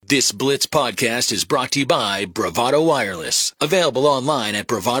This Blitz podcast is brought to you by Bravado Wireless. Available online at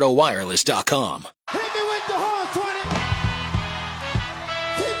bravadowireless.com. Hit me with the horn, 20.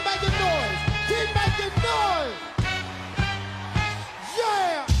 Keep making noise. Keep making noise.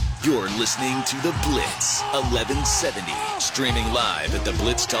 Yeah. You're listening to The Blitz 1170. Streaming live at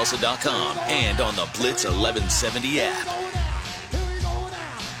theblitztulsa.com and on the Blitz 1170 app.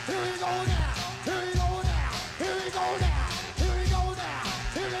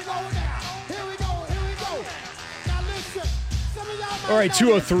 All right,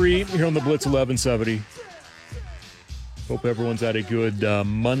 2:03 here on the Blitz 1170. Hope everyone's had a good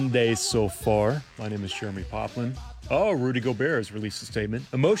Monday so far. My name is Jeremie Poplin. Oh, Rudy Gobert has released a statement.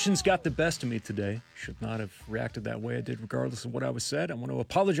 Emotions got the best of me today. Should not have reacted that way. I did regardless of what I was said. I want to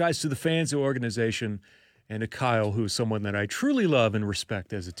apologize to the fans, the organization, and to Kyle, who is someone that I truly love and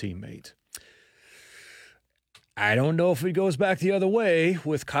respect as a teammate. I don't know if it goes back the other way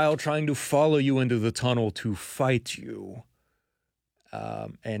with Kyle trying to follow you into the tunnel to fight you.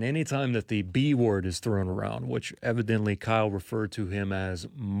 And anytime that the B word is thrown around, which evidently Kyle referred to him as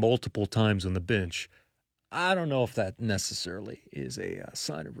multiple times on the bench, I don't know if that necessarily is a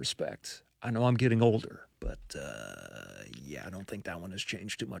sign of respect. I know I'm getting older, but I don't think that one has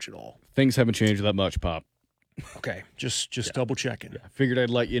changed too much at all. Things haven't changed that much, Pop. Okay, just double checking. I figured I'd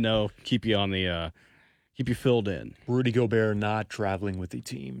let you know, keep you on the, keep you filled in. Rudy Gobert not traveling with the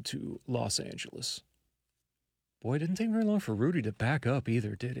team to Los Angeles. Boy, it didn't take very long for Rudy to back up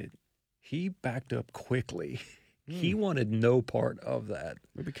either, did it? He backed up quickly. He wanted no part of that.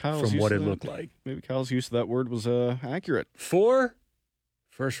 Maybe Kyle's from what it looked like. Maybe Kyle's use of that word was accurate. 4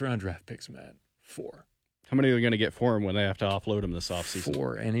 first-round draft picks, Matt. 4. How many are they going to get for him when they have to offload him this offseason?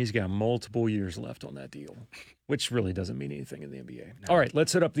 4, and he's got multiple years left on that deal, which really doesn't mean anything in the NBA. No. All right,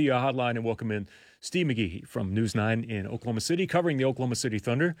 let's hit up the hotline and welcome in Steve McGehee from News 9 in Oklahoma City, covering the Oklahoma City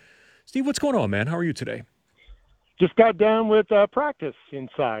Thunder. Steve, what's going on, man? How are you today? Just got done with practice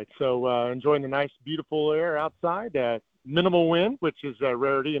inside, so enjoying the nice, beautiful air outside. Minimal wind, which is a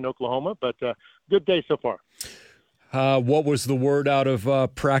rarity in Oklahoma, but good day so far. What was the word out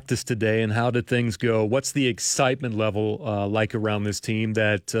of practice today, and how did things go? What's the excitement level like around this team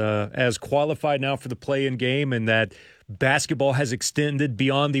that has qualified now for the play-in game and that basketball has extended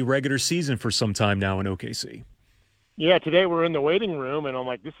beyond the regular season for some time now in OKC? Yeah, today we're in the waiting room, and I'm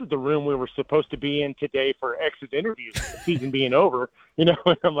like, this is the room we were supposed to be in today for exit interviews, the season being over. And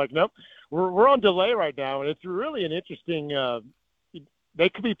I'm like, nope, we're on delay right now, and it's really an interesting they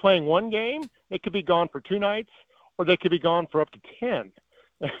could be playing one game, they could be gone for 2 nights, or they could be gone for up to 10.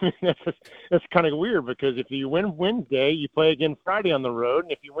 That's kind of weird because if you win Wednesday, you play again Friday on the road,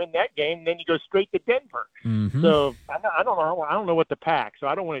 and if you win that game, then you go straight to Denver. Mm-hmm. So I don't know what to pack, so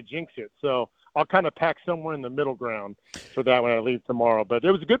I don't want to jinx it. So I'll kind of pack somewhere in the middle ground for that when I leave tomorrow. But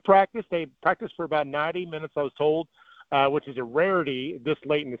it was a good practice. They practiced for about 90 minutes, I was told, which is a rarity this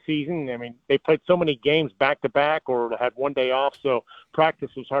late in the season. I mean, they played so many games back-to-back or had one day off, so practice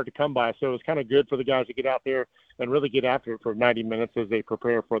was hard to come by. So it was kind of good for the guys to get out there and really get after it for 90 minutes as they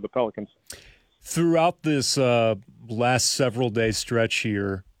prepare for the Pelicans. Throughout this last several days stretch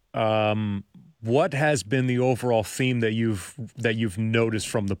here, what has been the overall theme that you've noticed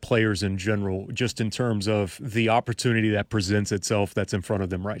from the players in general, just in terms of the opportunity that presents itself that's in front of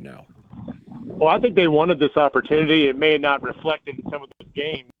them right now? Well, I think they wanted this opportunity. It may not reflect in some of the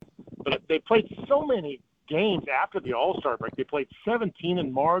games, but they played so many games after the All-Star break. They played 17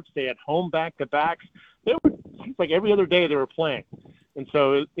 in March. They had home back-to-backs. It seems like every other day they were playing. And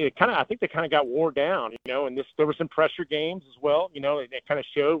so I think they kind of got wore down, and there were some pressure games as well. It kind of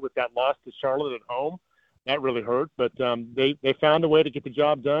showed with that loss to Charlotte at home. That really hurt. But they found a way to get the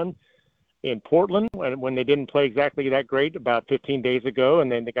job done in Portland when they didn't play exactly that great about 15 days ago, and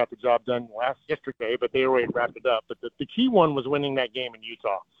then they got the job done yesterday, but they already wrapped it up. But the key one was winning that game in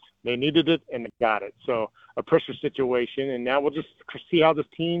Utah. They needed it, and they got it. So a pressure situation, and now we'll just see how this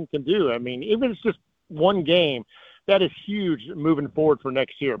team can do. I mean, even if it's just one game, that is huge moving forward for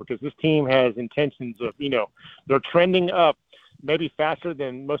next year because this team has intentions of, they're trending up maybe faster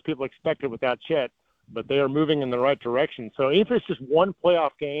than most people expected without Chet, but they are moving in the right direction. So if it's just one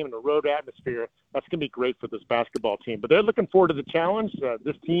playoff game in a road atmosphere, that's going to be great for this basketball team. But they're looking forward to the challenge.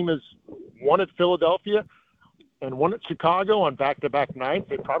 This team has won at Philadelphia and won at Chicago on back-to-back nights.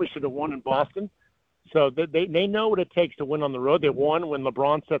 They probably should have won in Boston. So they know what it takes to win on the road. They won when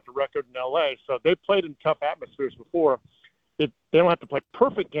LeBron set the record in L.A., so they've played in tough atmospheres before. They don't have to play a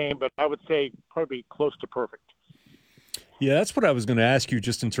perfect game, but I would say probably close to perfect. Yeah, that's what I was going to ask you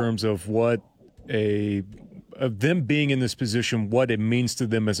just in terms of what of them being in this position, what it means to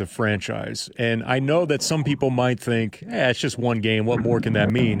them as a franchise. And I know that some people might think, it's just one game. What more can that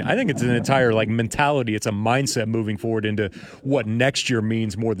mean? I think it's an entire mentality. It's a mindset moving forward into what next year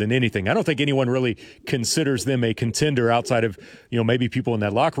means more than anything. I don't think anyone really considers them a contender outside of, maybe people in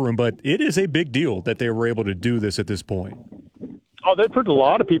that locker room, but it is a big deal that they were able to do this at this point. Oh, they proved a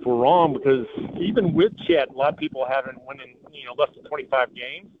lot of people wrong, because even with Chet, a lot of people haven't winning, less than 25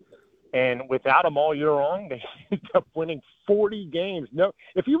 games. And without them all year long, they ended up winning 40 games. No,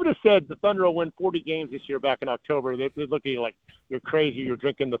 if you would have said the Thunder will win 40 games this year back in October, they'd look at you like you're crazy, you're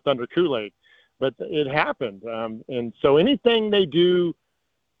drinking the Thunder Kool-Aid. But it happened. And so anything they do,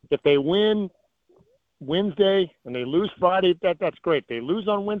 if they win Wednesday and they lose Friday, that's great. They lose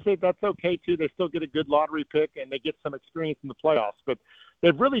on Wednesday, that's okay too. They still get a good lottery pick and they get some experience in the playoffs. But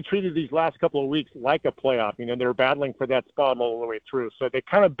they've really treated these last couple of weeks like a playoff. They're battling for that spot all the way through. So they've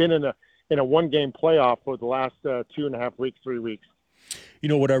kind of been in a one-game playoff for the last 2.5 weeks, 3 weeks.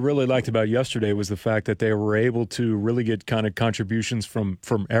 What I really liked about yesterday was the fact that they were able to really get kind of contributions from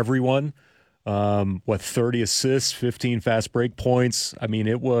everyone. 30 assists, 15 fast break points. I mean,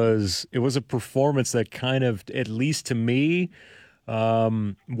 it was a performance that kind of, at least to me,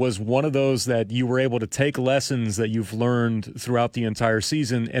 was one of those that you were able to take lessons that you've learned throughout the entire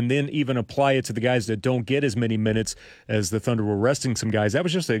season and then even apply it to the guys that don't get as many minutes as the Thunder were resting some guys. That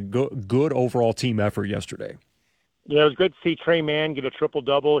was just a good overall team effort yesterday. Yeah, it was good to see Trey Mann get a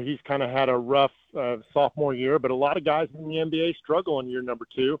triple-double. He's kind of had a rough sophomore year, but a lot of guys in the NBA struggle in year number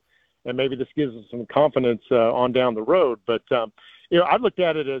 2. And maybe this gives us some confidence on down the road. But, I looked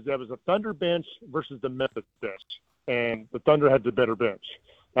at it as that was a Thunder bench versus the Memphis bench. And the Thunder had the better bench.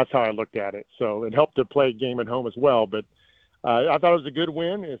 That's how I looked at it. So it helped to play a game at home as well. But I thought it was a good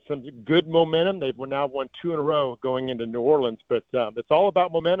win. It's some good momentum. They've now won 2 in a row going into New Orleans. But it's all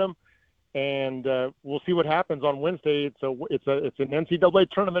about momentum. And we'll see what happens on Wednesday. It's an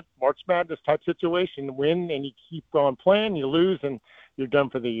NCAA tournament, March Madness type situation. Win and you keep on playing, you lose, and you're done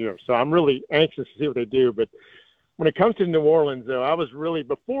for the year. So I'm really anxious to see what they do. But when it comes to New Orleans, though, I was really,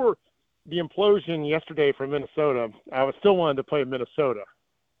 before the implosion yesterday from Minnesota, I was still wanting to play Minnesota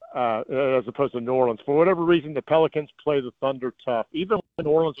as opposed to New Orleans. For whatever reason, the Pelicans play the Thunder tough. Even when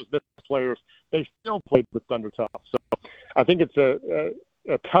New Orleans was missing players, they still played the Thunder tough. So I think it's a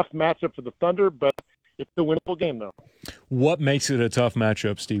tough matchup for the Thunder, but it's a winnable game, though. What makes it a tough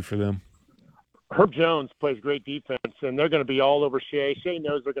matchup, Steve, for them? Herb Jones plays great defense, and they're going to be all over Shea. Shea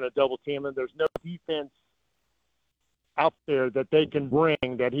knows they're going to double team him. There's no defense out there that they can bring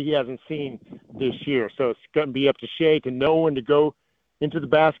that he hasn't seen this year. So it's going to be up to Shea to know when to go into the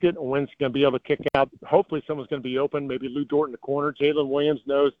basket and when it's going to be able to kick out. Hopefully someone's going to be open, maybe Lou Dort in the corner. Jalen Williams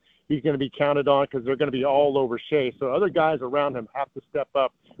knows he's going to be counted on because they're going to be all over Shea. So other guys around him have to step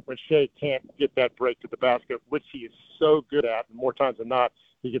up when Shea can't get that break to the basket, which he is so good at. And more times than not,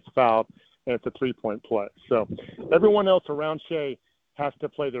 he gets fouled, and it's a three-point play. So everyone else around Shea has to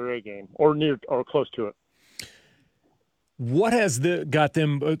play their A game or near or close to it. What has got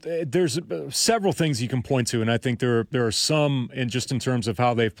them? There's several things you can point to, and I think there are some, and just in terms of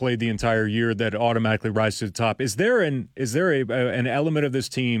how they've played the entire year, that automatically rise to the top. Is there an element of this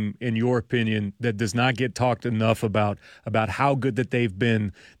team, in your opinion, that does not get talked enough about how good that they've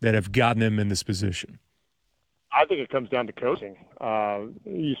been that have gotten them in this position? I think it comes down to coaching.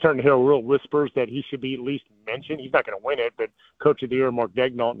 You're starting to hear real whispers that he should be at least mentioned. He's not going to win it, but Coach of the Year, Mark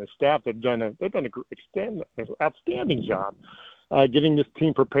Daigneault, and his staff have done an outstanding job getting this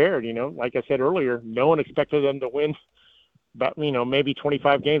team prepared. Like I said earlier, no one expected them to win, but maybe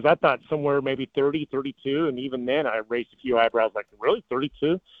 25 games. I thought somewhere maybe 30, 32, and even then I raised a few eyebrows, like, really,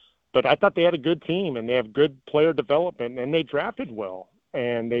 32? But I thought they had a good team, and they have good player development, and they drafted well,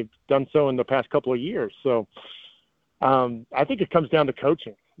 and they've done so in the past couple of years. So I think it comes down to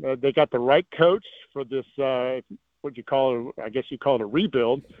coaching. They got the right coach for this, what you call it, I guess you call it a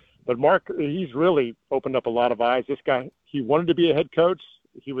rebuild. But Mark, he's really opened up a lot of eyes. This guy, he wanted to be a head coach.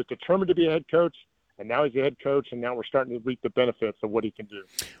 He was determined to be a head coach. And now he's a head coach, and now we're starting to reap the benefits of what he can do.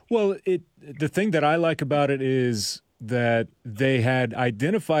 Well, the thing that I like about it is that they had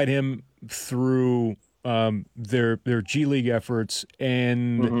identified him through their G League efforts,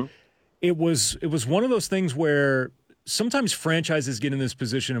 and it was one of those things where sometimes franchises get in this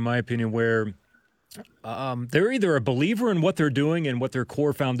position, in my opinion, where they're either a believer in what they're doing and what their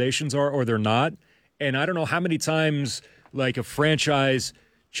core foundations are, or they're not. And I don't know how many times, like, a franchise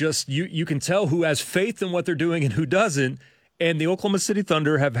just you can tell who has faith in what they're doing and who doesn't. And the Oklahoma City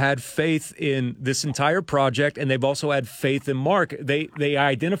Thunder have had faith in this entire project, and they've also had faith in Mark. They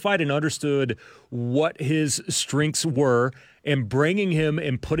identified and understood what his strengths were, and bringing him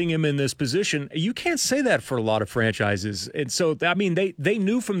and putting him in this position. You can't say that for a lot of franchises. And so, I mean, they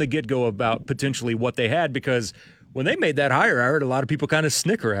knew from the get-go about potentially what they had, because when they made that hire, I heard a lot of people kind of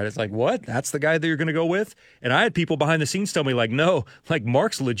snicker at it. It's like, what? That's the guy that you're going to go with? And I had people behind the scenes tell me, like, no, like,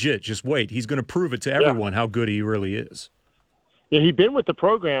 Mark's legit. Just wait. He's going to prove it to everyone how good he really is. Yeah, he'd been with the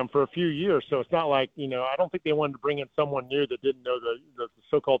program for a few years, so it's not like, I don't think they wanted to bring in someone new that didn't know the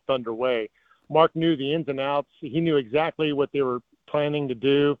so-called Thunder way. Mark knew the ins and outs. He knew exactly what they were planning to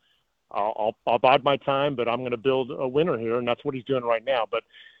do. I'll bide my time, but I'm going to build a winner here, and that's what he's doing right now. But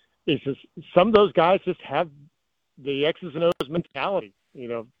it's just some of those guys just have the X's and O's mentality.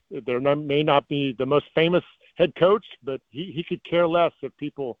 May not be the most famous head coach, but he could care less if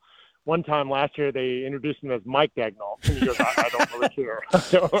people – one time last year, they introduced him as Mike Daigneault. And he goes, I don't really care.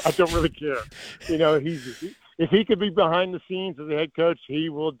 I don't really care. If he could be behind the scenes as a head coach, he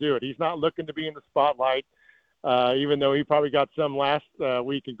will do it. He's not looking to be in the spotlight, even though he probably got some last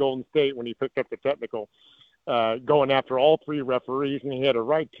week in Golden State when he picked up the technical, going after all three referees, and he had a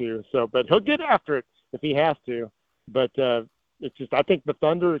right to. But he'll get after it if he has to. But it's just, I think the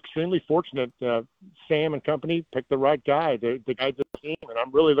Thunder are extremely fortunate. Sam and company picked the right guy, the guy to the team, and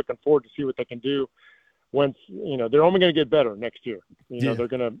I'm really looking forward to see what they can do once, they're only going to get better next year. They're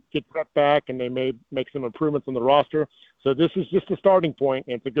going to get cut back, and they may make some improvements on the roster. So this is just a starting point,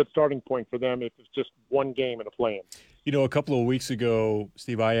 and it's a good starting point for them if it's just one game in a play-in. A couple of weeks ago,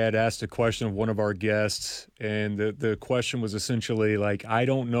 Steve, I had asked a question of one of our guests, and the question was essentially like, I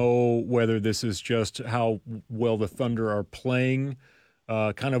don't know whether this is just how well the Thunder are playing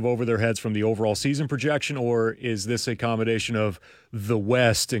kind of over their heads from the overall season projection, or is this a combination of the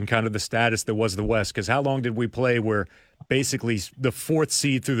West and kind of the status that was the West? Because how long did we play where basically the 4th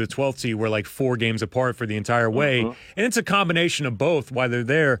seed through the 12th seed were like 4 games apart for the entire way? And it's a combination of both while they're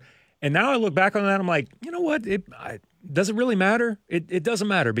there. And now I look back on that, I'm like, you know what? Does it really matter? It doesn't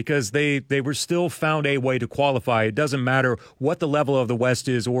matter, because they were still found a way to qualify. It doesn't matter what the level of the West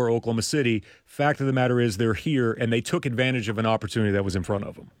is or Oklahoma City. Fact of the matter is they're here, and they took advantage of an opportunity that was in front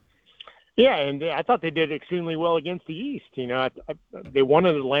of them. Yeah, and I thought they did extremely well against the East. They won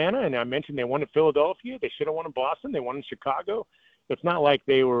in Atlanta, and I mentioned they won in Philadelphia. They should have won in Boston. They won in Chicago. It's not like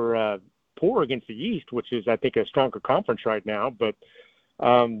they were poor against the East, which is, I think, a stronger conference right now. But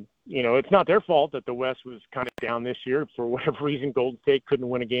it's not their fault that the West was kind of down this year. For whatever reason, Golden State couldn't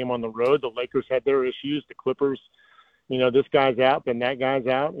win a game on the road. The Lakers had their issues. The Clippers, this guy's out, then that guy's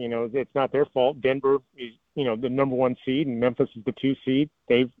out. It's not their fault. Denver is, the number 1 seed, and Memphis is the 2 seed.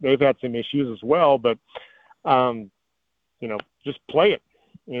 They've had some issues as well, but, just play it,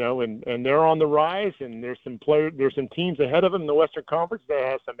 and they're on the rise, and there's some teams ahead of them in the Western Conference that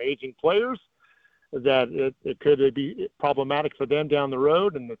have some aging players that it could be problematic for them down the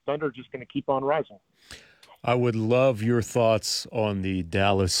road, and the Thunder are just going to keep on rising. I would love your thoughts on the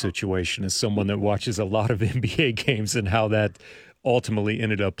Dallas situation as someone that watches a lot of NBA games and how that ultimately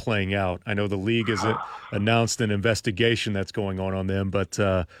ended up playing out. I know the league has announced an investigation that's going on them, but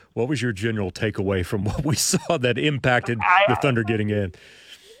what was your general takeaway from what we saw that impacted the Thunder getting in?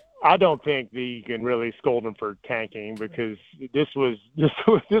 I don't think you can really scold them for tanking, because this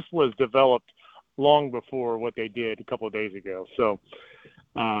was developed long before what they did a couple of days ago. So,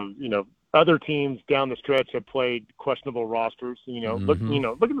 other teams down the stretch have played questionable rosters. Look at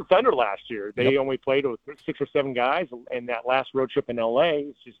the Thunder last year. They only played with 6 or 7 guys, and that last road trip in LA,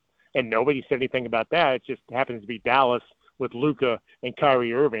 and nobody said anything about that. It just happens to be Dallas with Luka and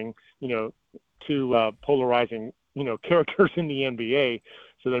Kyrie Irving, 2 polarizing, characters in the NBA.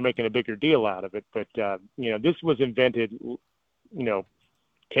 So they're making a bigger deal out of it. But, this was invented,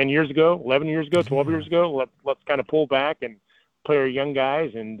 10 years ago, 11 years ago, 12 years ago. Let's kind of pull back and play our young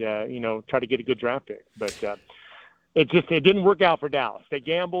guys and, try to get a good draft pick. But it didn't work out for Dallas. They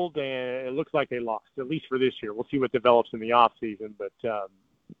gambled, and it looks like they lost, at least for this year. We'll see what develops in the off season, but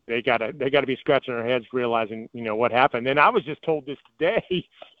they gotta be scratching their heads, realizing, what happened. And I was just told this today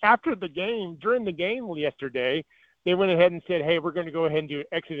after the game, during the game yesterday, they went ahead and said, hey, we're going to go ahead and do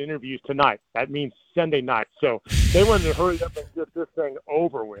exit interviews tonight. That means Sunday night. So they wanted to hurry up and get this thing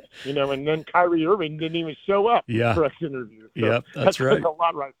over with, and then Kyrie Irving didn't even show up for exit interviews. So that's right. That's a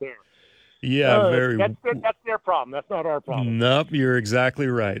lot right there. Yeah, very. That's their problem. That's not our problem. Nope, you're exactly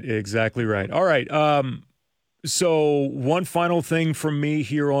right. Exactly right. All right. So one final thing from me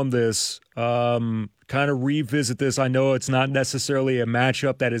here on this, kind of revisit this. I know it's not necessarily a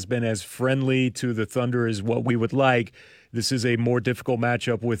matchup that has been as friendly to the Thunder as what we would like. This is a more difficult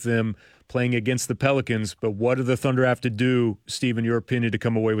matchup with them playing against the Pelicans. But what do the Thunder have to do, Steve, in your opinion, to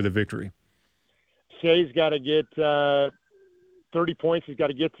come away with a victory? Shea's got to get 30 points. He's got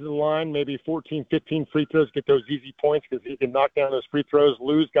to get to the line, maybe 14, 15 free throws, get those easy points because he can knock down those free throws.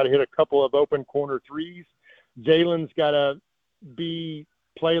 Lou's got to hit a couple of open corner threes. Jalen's got to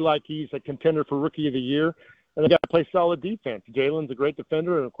play like he's a contender for Rookie of the Year. And they got to play solid defense. Jalen's a great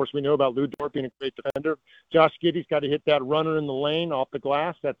defender, and, of course, we know about Lou Dort being a great defender. Josh Giddey's got to hit that runner in the lane off the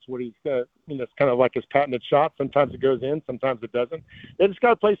glass. That's what he's it's kind of like his patented shot. Sometimes it goes in, sometimes it doesn't. They just got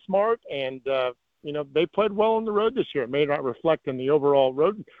to play smart, and, they played well on the road this year. It may not reflect in the overall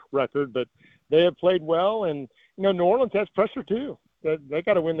road record, but they have played well. And, New Orleans has pressure too. They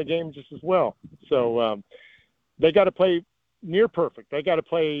got to win the game just as well. So they got to play near perfect. They got to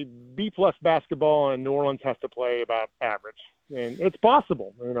play B-plus basketball, and New Orleans has to play about average. And it's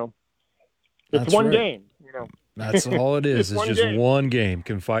possible, It's That's one right. game, That's all it is. It's just one game.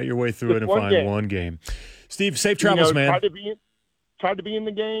 Can fight your way through it and find one game. Steve, safe travels, man. Try to be in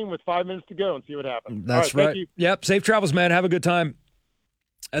the game with 5 minutes to go and see what happens. That's right. right. Yep. Safe travels, man. Have a good time.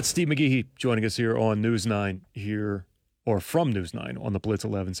 That's Steve McGehee joining us here on News 9 from News 9 on the Blitz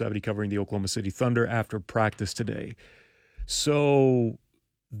 1170, covering the Oklahoma City Thunder after practice today. So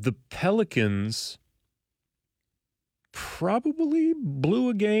the Pelicans probably blew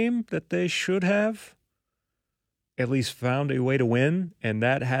a game that they should have at least found a way to win, and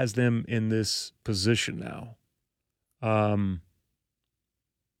that has them in this position now.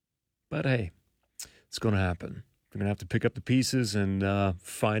 But hey, it's going to happen. They're going to have to pick up the pieces and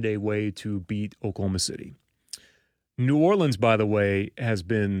find a way to beat Oklahoma City. New Orleans, by the way, has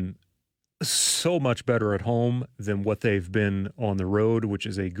been so much better at home than what they've been on the road, which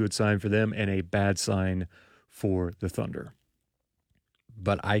is a good sign for them and a bad sign for the Thunder.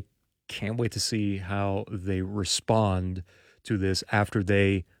 But I can't wait to see how they respond to this after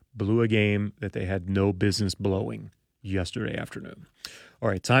they blew a game that they had no business blowing yesterday afternoon. All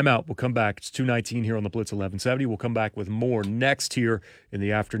right, timeout. We'll come back. It's 2:19 here on the Blitz 1170. We'll come back with more next here in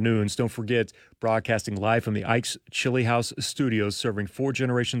the afternoons. Don't forget, broadcasting live from the Ike's Chili House Studios, serving 4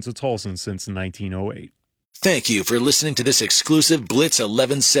 generations of Tulsans since 1908. Thank you for listening to this exclusive Blitz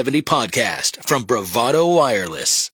 1170 podcast from Bravado Wireless.